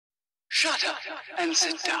Shut up and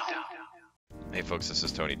sit down. Hey folks, this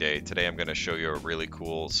is Tony Day. Today I'm going to show you a really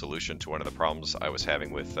cool solution to one of the problems I was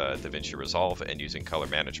having with DaVinci Resolve and using color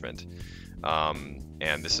management.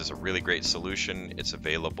 And this is a really great solution. It's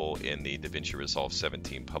available in the DaVinci Resolve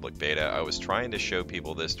 17 public beta. I was trying to show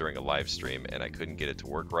people this during a live stream and I couldn't get it to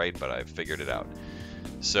work right, but I figured it out.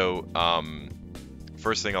 So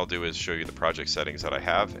first thing I'll do is show you the project settings that I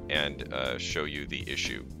have and show you the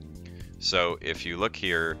issue. So if you look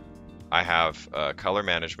here, I have color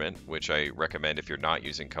management, which I recommend if you're not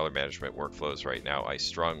using color management workflows right now. I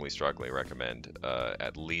strongly recommend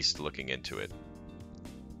at least looking into it.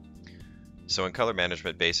 So in color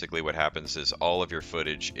management, basically what happens is all of your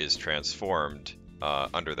footage is transformed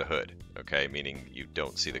under the hood, okay? Meaning you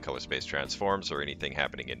don't see the color space transforms or anything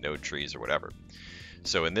happening in node trees or whatever.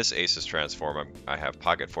 So in this ACES transform, I have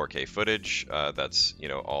Pocket 4K footage that's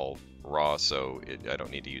all raw, so I don't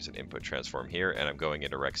need to use an input transform here, and I'm going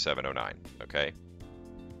into Rec 709, okay?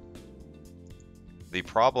 The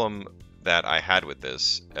problem that I had with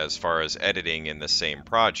this, as far as editing in the same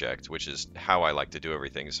project, which is how I like to do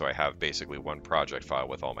everything, so I have basically one project file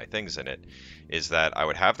with all my things in it, is that I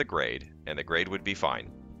would have the grade, and the grade would be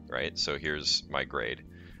fine, right? So here's my grade.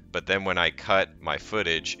 But then when I cut my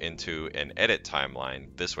footage into an edit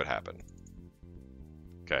timeline, this would happen,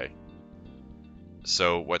 okay?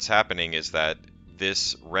 So what's happening is that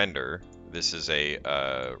this is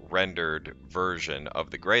a rendered version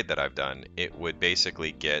of the grade that I've done. It would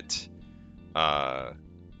basically get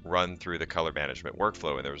run through the color management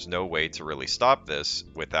workflow, and there was no way to really stop this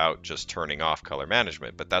without just turning off color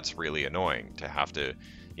management. But that's really annoying to have to,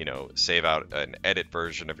 save out an edit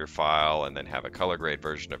version of your file and then have a color grade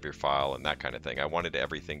version of your file and that kind of thing. I wanted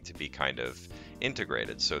everything to be kind of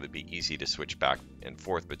integrated so it'd be easy to switch back and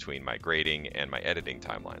forth between my grading and my editing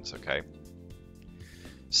timelines, okay?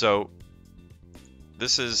 So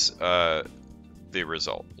this is the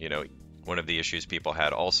result. One of the issues people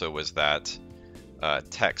had also was that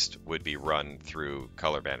text would be run through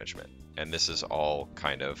color management, and this is all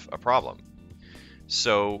kind of a problem.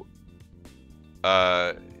 So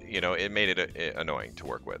it made it annoying to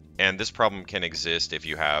work with. And this problem can exist if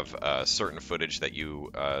you have certain footage that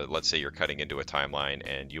you, let's say you're cutting into a timeline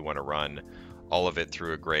and you want to run all of it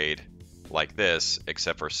through a grade like this,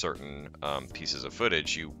 except for certain pieces of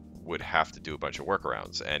footage, you would have to do a bunch of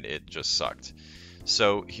workarounds, and it just sucked.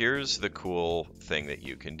 So here's the cool thing that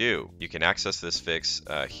you can do. You can access this fix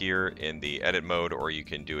here in the edit mode, or you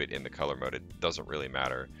can do it in the color mode. It doesn't really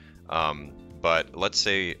matter. But let's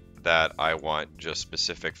say that I want just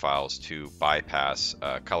specific files to bypass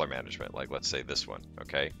color management, like let's say this one,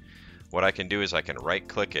 okay? What I can do is I can right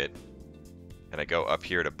click it and I go up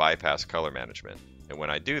here to bypass color management. And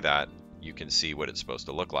when I do that, you can see what it's supposed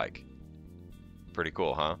to look like. Pretty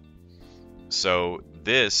cool, huh? So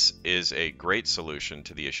this is a great solution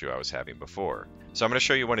to the issue I was having before. So I'm going to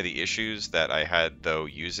show you one of the issues that I had though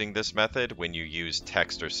using this method when you use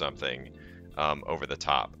text or something over the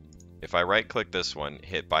top. If I right click this one,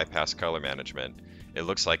 hit bypass color management, it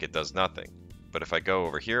looks like it does nothing. But if I go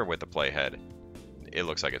over here with the playhead, it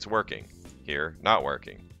looks like it's working. Here, not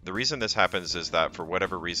working. The reason this happens is that for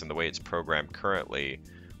whatever reason, the way it's programmed currently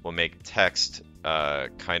will make text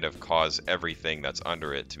kind of cause everything that's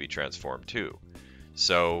under it to be transformed too.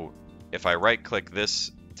 So if I right click this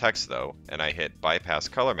text though, and I hit bypass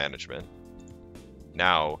color management,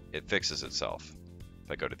 now it fixes itself.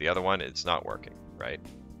 If I go to the other one, it's not working, right?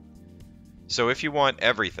 So if you want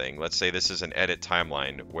everything, let's say this is an edit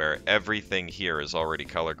timeline where everything here is already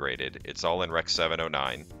color graded, it's all in Rec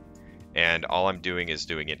 709, and all I'm doing is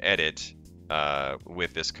doing an edit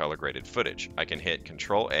with this color graded footage. I can hit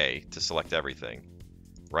Control A to select everything,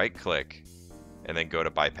 right click, and then go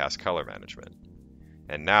to bypass color management.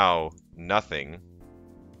 And now nothing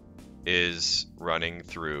is running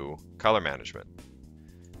through color management.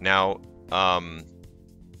 Now,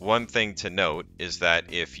 one thing to note is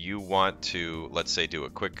that if you want to, let's say, do a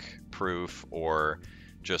quick proof or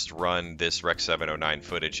just run this Rec 709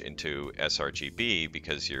 footage into sRGB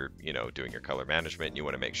because you're, doing your color management and you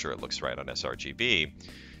want to make sure it looks right on sRGB,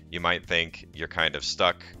 you might think you're kind of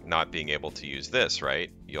stuck not being able to use this, right?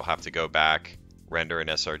 You'll have to go back, render an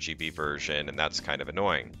sRGB version, and that's kind of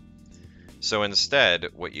annoying. So instead,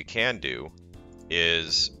 what you can do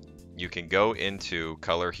is you can go into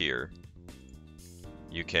color here.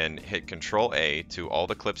 You can hit Control A to all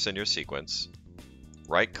the clips in your sequence,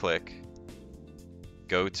 right click,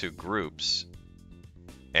 go to groups,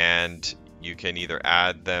 and you can either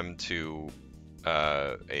add them to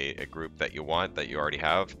a group that you want that you already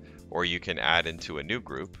have, or you can add into a new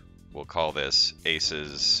group. We'll call this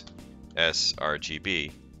ACES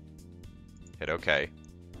sRGB. Hit OK.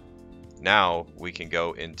 Now we can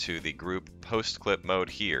go into the group post clip mode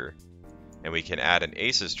here, and we can add an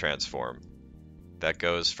ACES transform that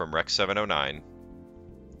goes from Rec 709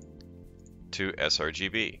 to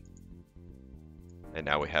sRGB. And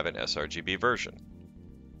now we have an sRGB version.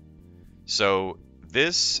 So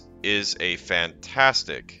this is a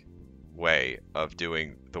fantastic way of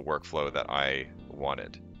doing the workflow that I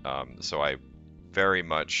wanted. So I very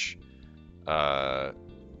much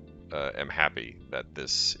am happy that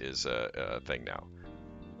this is a thing now.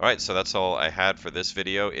 Alright, so that's all I had for this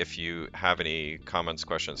video. If you have any comments,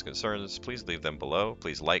 questions, concerns, please leave them below.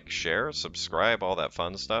 Please like, share, subscribe, all that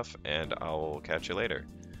fun stuff, and I'll catch you later.